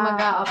 Kung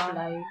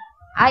mag-a-apply.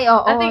 Ay,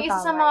 oo. I think isa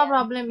sa mga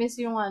problem is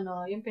yung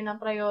yung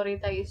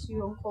pinaprioritize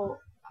yung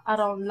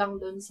around lang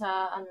dun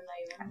sa na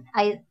yun.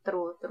 Ay,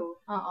 true.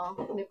 Oo,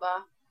 di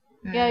ba?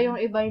 Kaya yung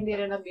iba hindi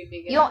rin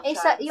nabibigyan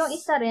yung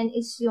isa rin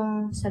is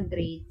yung sa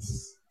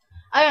grades.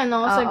 Ayun,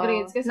 sa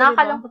grades. Kasi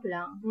nakakalungkot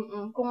lang.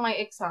 Kung may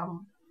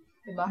exam.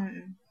 Diba?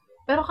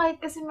 Pero kahit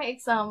kasi may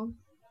exam,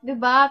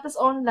 diba? Tapos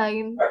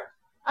online,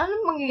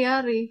 anong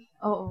mangyayari?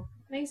 Oo.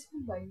 Naisip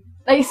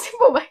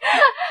mo ba?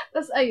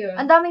 Tapos ayun.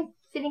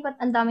 Feeling ko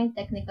ang daming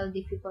technical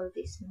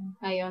difficulties.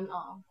 Ayun,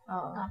 oo.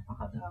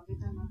 Napakadami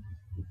naman.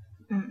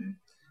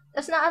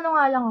 Tapos naano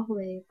nga lang ako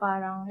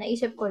parang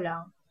naisip ko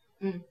lang,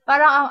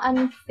 parang ang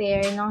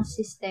unfair ng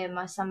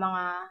sistema sa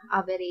mga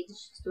average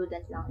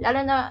student lang.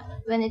 Lalo na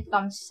when it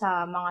comes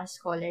sa mga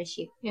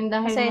scholarship. Yun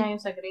dahil na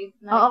yung sa grade.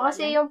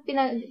 Kasi yung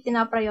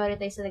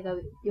pinaprioritize talaga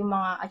yung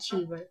mga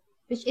achiever.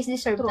 Which is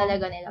deserve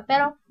talaga nila.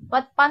 Pero,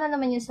 paano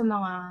naman yun sa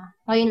mga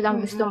ngayon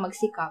lang gusto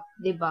magsikap,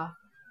 di ba?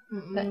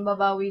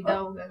 Babawi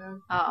daw, gano'n.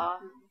 Oo.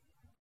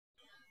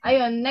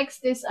 Ayun,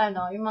 next is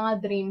yung mga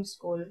dream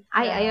school.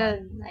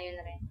 Ayun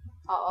rin.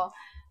 Oo.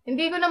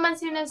 Hindi ko naman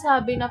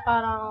sinasabi na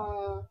parang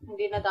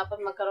hindi na dapat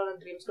magkaroon ng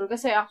dream school.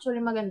 Kasi actually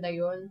maganda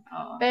yun.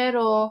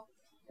 Pero,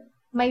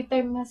 may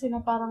time na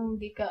na parang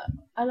hindi ka,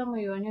 alam mo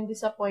yun, yung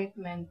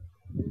disappointment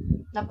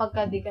na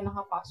pagka di ka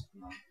nakapasok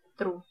mo.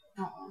 True.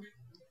 Oo.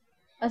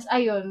 Tapos,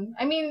 ayun.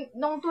 I mean,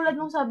 tulad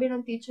nung sabi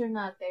ng teacher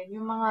natin,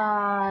 yung mga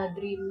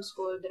dream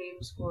school,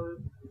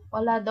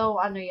 wala daw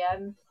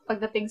yan,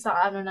 pagdating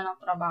sa na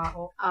ng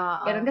trabaho.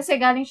 Pero kasi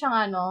galing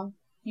siyang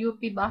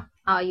UP ba?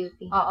 UP.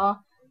 Oo.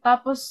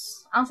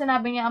 Tapos, ang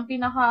sinabi niya, ang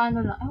pinaka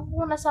lang,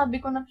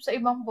 nasabi ko na sa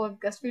ibang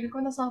podcast, feel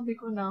ko nasabi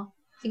ko na.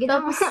 Sige,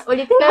 tapos,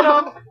 ulitin mo. Pero,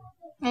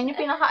 yung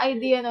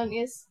pinaka-idea nun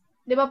is,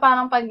 di ba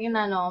parang pag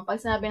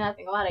sinabi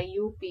natin, kumari,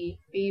 UP,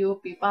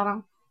 PUP,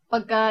 parang,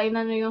 pagka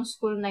yung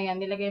school na yan,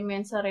 nilagay mo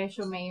yan sa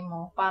resume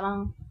mo,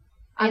 parang,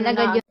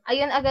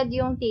 ayun agad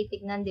yung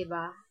titignan, di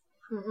ba?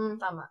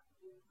 Tama.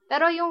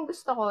 Pero yung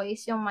gusto ko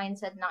is yung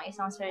mindset ng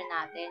isang sir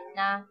natin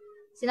na,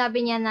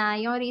 sinabi niya na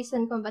yung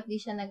reason kung ba't di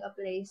siya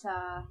nag-apply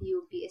sa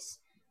UP is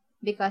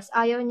because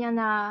ayaw niya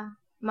na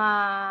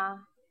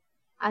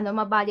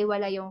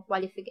mabaliwala yung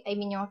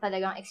yung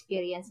talagang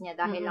experience niya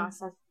dahil lang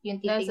sa yung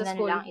titignan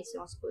lang is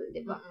yung school,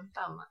 di ba?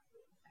 Tama.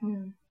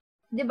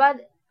 Di ba,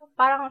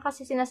 parang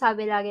kasi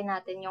sinasabi lagi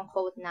natin yung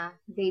quote na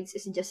grades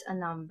is just a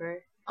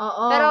number.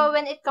 Oo. Pero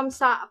when it comes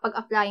sa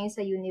pag-applying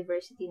sa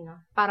university,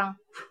 parang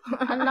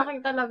ang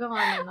laki talaga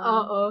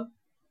Oo.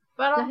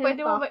 Parang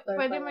pwede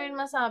mo yun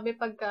masabi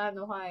pagka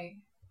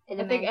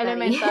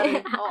elementary.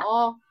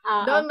 Oo.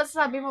 Doon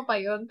masasabi mo pa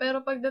yun.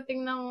 Pero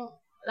pagdating ng,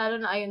 lalo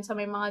na ayun, sa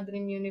may mga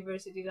dream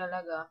university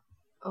talaga,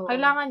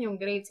 kailangan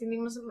yung grades. Hindi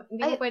mo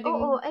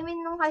pwedeng I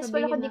mean, nung high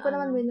school ako, di ko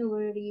naman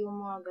win-worry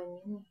yung mga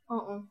ganyan.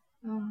 Oo.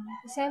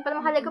 Kasi pala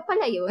mahalaga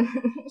pala yun.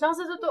 Tsaka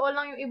sa totoo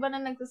lang, yung iba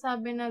na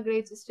nagsasabi na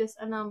grades is just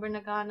a number,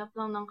 naghahanap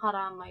lang ng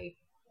karamay.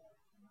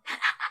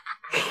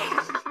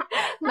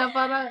 Na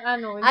parang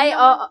Ay,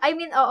 oo. I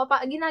mean, oo.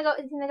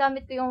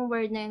 Ginagamit ko yung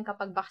word na yun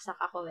kapag baksak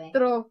ako eh.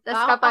 True.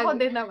 Tas kapag, ako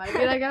din naman.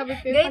 Ginagamit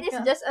ko grade is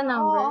just a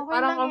number. Oo, okay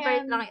parang lang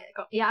compared yan. lang.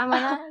 Iyaan mo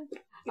na.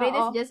 Grade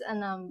is Oo. just a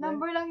number.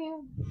 Number lang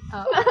yun.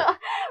 Oo.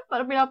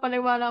 Parang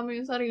pinapaniwala mo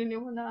yung sarili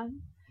mo na.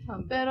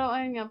 Pero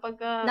ayun nga,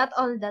 pagka... Not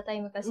all the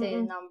time kasi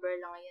number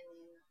lang yun.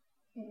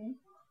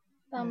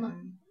 Tama.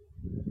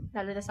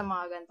 Lalo na sa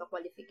mga ganito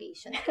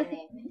qualification.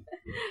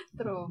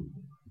 True.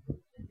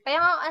 Kaya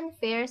nga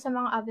unfair sa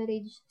mga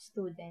average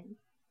student.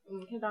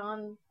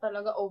 Kailangan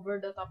talaga over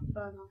the top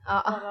ka, no?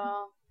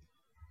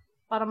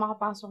 Para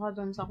makapasok ka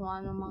dun sa kung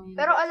ano mga...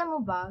 Pero alam mo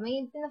ba,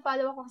 may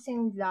pinafollow ako kasi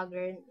yung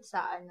vlogger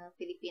sa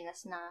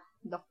Pilipinas na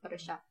doctor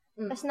siya.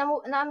 Tapos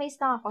na-amaze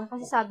na ako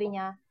kasi sabi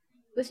niya,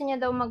 gusto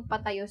niya daw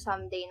magpatayo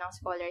someday ng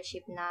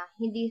scholarship na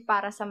hindi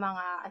para sa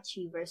mga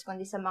achievers,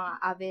 kundi sa mga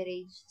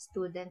average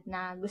student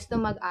na gusto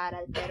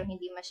mag-aral pero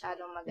hindi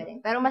masyadong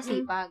magaling. Pero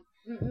masipag.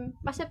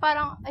 Kasi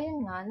parang,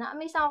 ayun nga,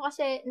 na-amaze ako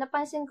kasi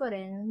napansin ko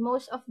rin,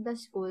 most of the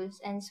schools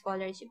and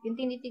scholarship, yung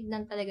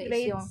tinitignan talaga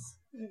grades. Is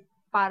yung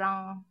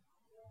parang,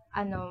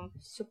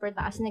 super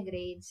taas na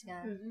grades.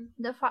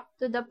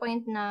 To the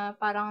point na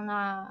parang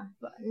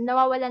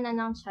nawawala na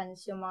ng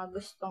chance yung mga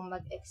gustong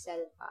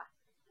mag-excel pa.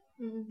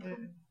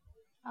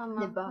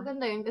 Diba?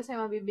 Maganda yun kasi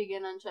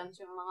mabibigyan ng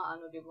chance yung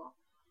mga diba?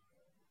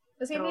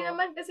 Kasi hindi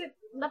naman, kasi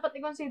dapat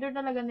i-consider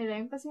talaga nila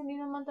yun kasi hindi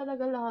naman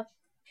talaga lahat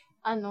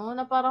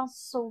na parang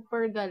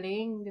super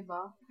galing, di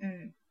ba?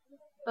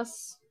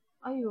 Tas,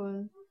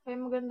 ayun. Kaya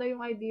maganda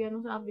yung idea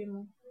nung sabi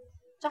mo.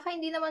 Tsaka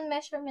hindi naman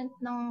measurement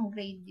ng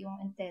grade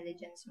yung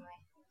intelligence mo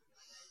eh.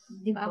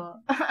 Di ba?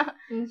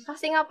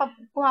 Kasi nga,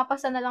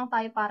 pumapasa na lang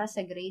tayo para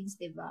sa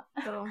grades, di ba?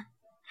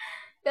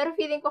 Pero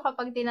feeling ko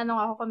kapag tinanong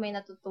ako kung may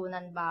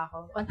natutunan ba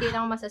ako, konti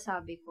lang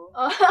masasabi ko.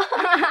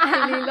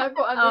 Hindi lang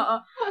ko Oo.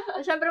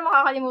 Siyempre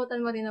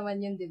makakalimutan mo rin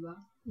naman yun, di ba?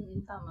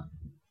 Tama.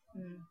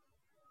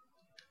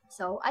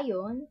 So,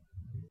 ayun.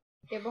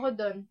 Okay, bukod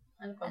doon.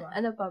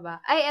 Ano pa ba?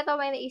 Ay, eto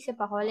may naisip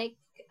ako. Like,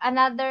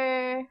 another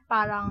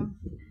parang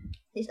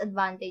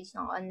disadvantage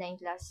ng online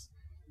class.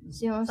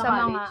 Yung sa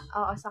mga,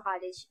 sa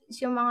college.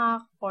 Yung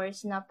mga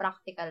course na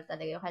practical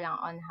talaga, yung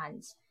kailangan on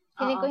hands.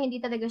 Feeling ko hindi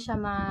talaga siya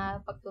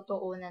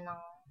mapagtutuunan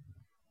ng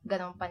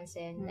ganong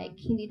pansin. Like,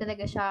 hindi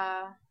talaga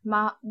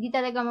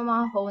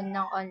ma-hone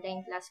ng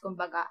online class,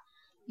 kumbaga,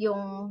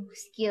 yung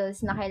skills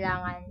na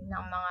kailangan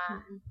ng mga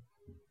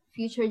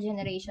future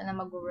generation na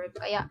mag-work.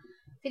 Kaya,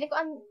 feeling ko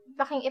ang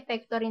laking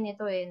epekto rin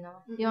ito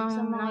no? Yung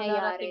sa mga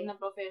nangyayari. na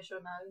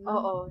professional. No?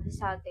 Oo,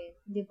 sa atin.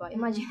 Diba?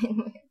 Imagine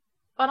mo yun.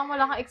 Parang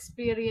wala kang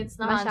experience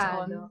na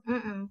hands-on.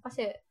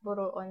 Kasi,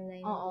 puro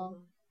online. Oo.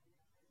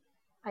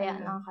 Kaya,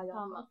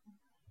 nakakaloka.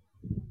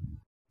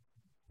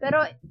 Pero,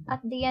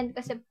 at the end,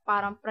 kasi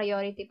parang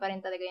priority pa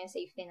rin talaga yung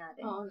safety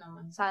natin. Oo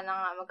naman. Sana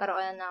nga,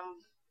 magkaroon ng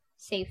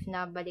safe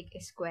na balik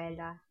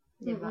eskwela.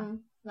 Diba?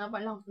 Na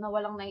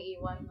walang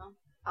naiiwan, no?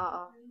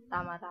 Oo.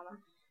 Tama.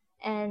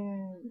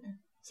 And,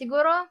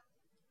 siguro,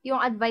 yung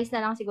advice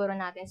na lang siguro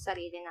natin sa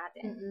sarili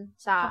natin.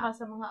 Saka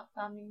sa mga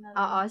upcoming natin.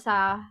 Oo,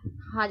 sa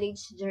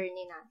college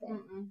journey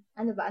natin.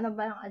 Ano ba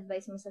ang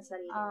advice mo sa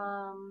sarili?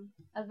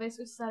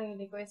 Advice ko sa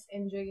sarili ko is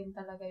enjoyin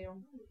talaga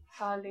yung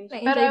college.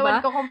 Na-enjoy Pero ewan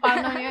ba? ko kung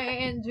paano nyo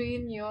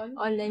i-enjoyin yun.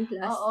 Online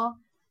class? Oo.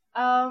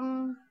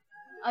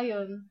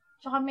 Ayun.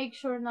 Tsaka make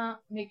sure,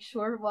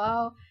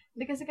 wow.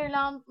 Hindi kasi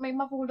kailangan may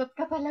mapulot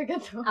ka talaga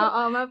doon.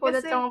 Oo,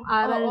 mapulot kang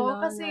aral. Oo,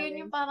 kasi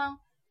yun yung parang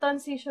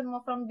transition mo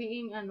from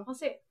being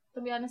kasi to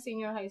be honest,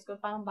 senior high school,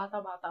 parang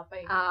bata-bata pa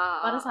eh.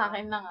 Para sa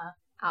akin lang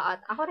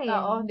ako rin.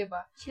 Oo, di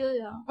ba?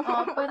 Chill lang.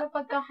 Pero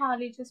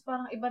pagka-college,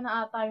 parang iba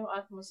na ata yung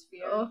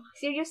atmosphere.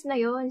 Serious na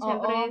yun.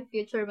 Siyempre,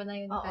 future mo na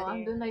yun.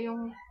 Andun na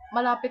yung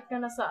malapit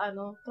ka na sa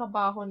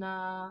trabaho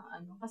na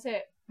kasi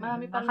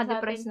marami pa rin sa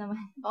atin. Naman.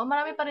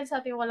 Marami pa rin sa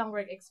atin walang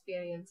work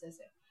experiences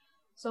eh.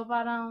 So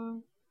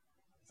parang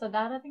sa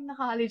darating na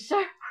college,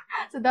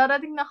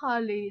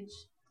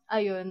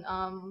 ayun,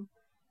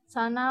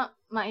 sana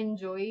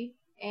ma-enjoy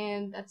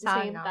and at the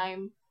same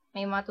time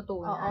may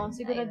matutunan. Oo,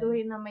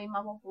 siguraduhin na may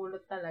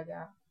mapupulot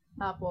talaga.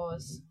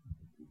 Tapos,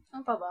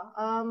 ano pa ba?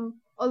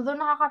 Although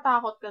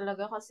nakakatakot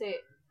talaga kasi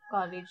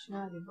college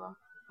na, di ba?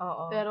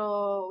 Oo. Pero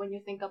when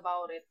you think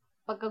about it,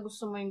 pagka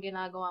gusto mo yung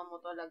ginagawa mo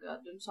talaga,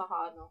 dun sa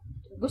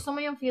gusto mo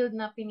yung field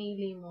na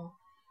pinili mo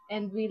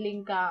and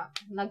willing ka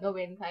na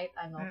gawin kahit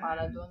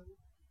para dun,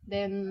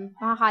 then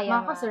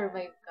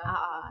makasurvive ka.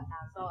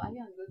 So,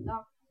 ayun, good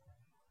luck.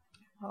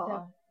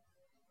 Oo.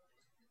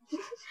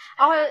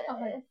 Ako,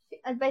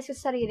 advice ko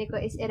sa sarili ko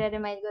is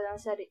i-remind ko lang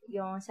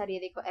yung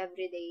sarili ko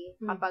everyday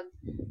kapag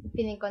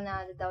feeling ko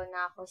na down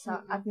na ako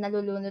at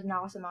nalulunod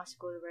na ako sa mga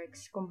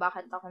schoolworks kung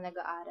bakit ako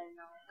nag-aaral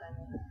ng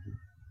gano'n.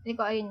 Hindi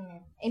ko, ayun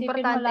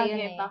importante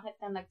yun bakit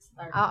ka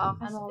nag-start? Oo,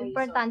 kasi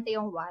importante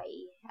yung why.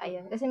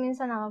 Ayun. Kasi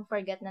minsan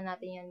forget na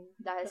natin yun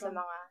dahil sa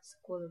mga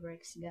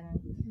schoolworks, gano'n.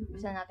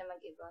 Gusto natin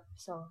mag-iba.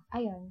 So,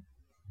 ayun.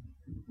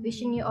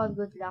 Wishing you all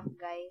good luck,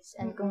 guys.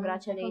 And Mm-mm.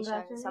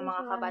 congratulations sa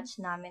mga kabatch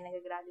namin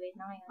nag-graduate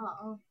na ngayon.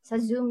 Oo. Sa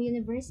Zoom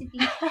University.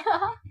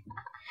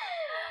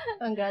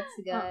 Congrats,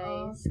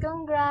 guys.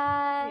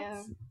 Congrats!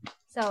 Yeah.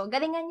 So,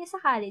 galingan niyo sa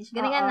college.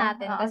 Galingan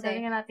natin. Kasi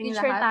galingan natin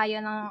future lahat. tayo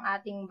ng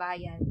ating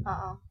bayan.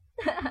 Oo.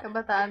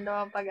 Kabataan daw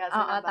ang pag-asa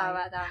Oo, ng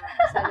bayan. tama.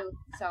 Salute.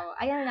 So,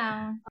 ayan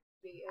lang.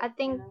 I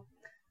think,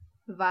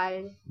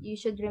 Val, you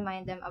should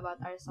remind them about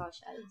our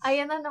socials.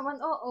 Ayan na naman,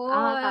 oo.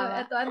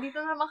 Tama. Ito, andito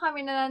naman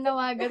kami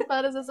nananawagan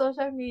para sa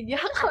social media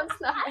accounts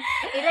namin.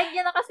 I-like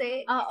nyo na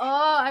kasi. Oo.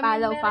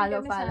 Follow.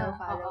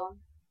 Oo.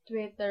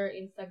 Twitter,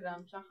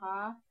 Instagram,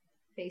 tsaka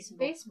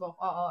Facebook.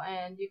 Oo.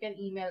 And you can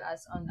email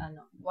us on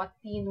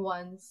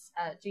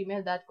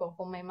whatteenones@gmail.com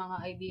kung may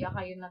mga idea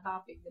kayo na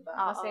topic, diba?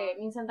 Oo. Kasi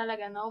minsan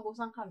talaga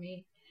naubusan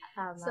kami.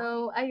 Tama.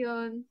 So,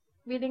 ayun.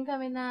 Willing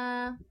kami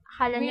na...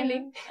 Akala nyo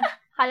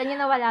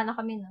na wala na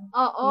kami, no?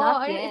 Oo.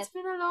 Not yet. It's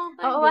been a long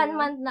time. Oo, 1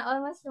 month na.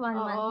 Almost 1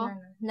 Oo. month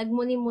na.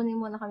 Nagmuni-muni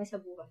muna kami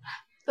sa buhay.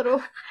 True.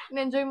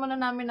 In-enjoy muna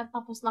namin na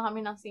tapos na kami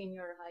ng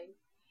senior high.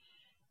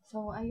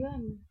 So,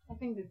 ayun. I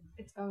think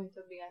it's going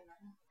to be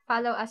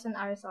Follow us on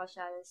our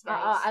socials,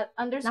 guys.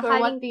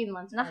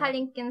 _whatteenmonths.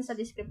 Nakalink yun sa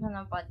description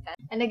ng podcast.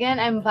 And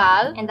again, I'm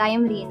Val. And I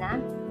am Rina,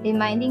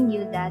 reminding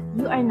you that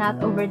you are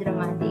not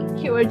overdramatic.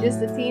 You are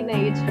just a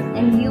teenage.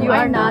 And you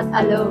are not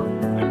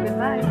alone.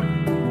 Goodbye.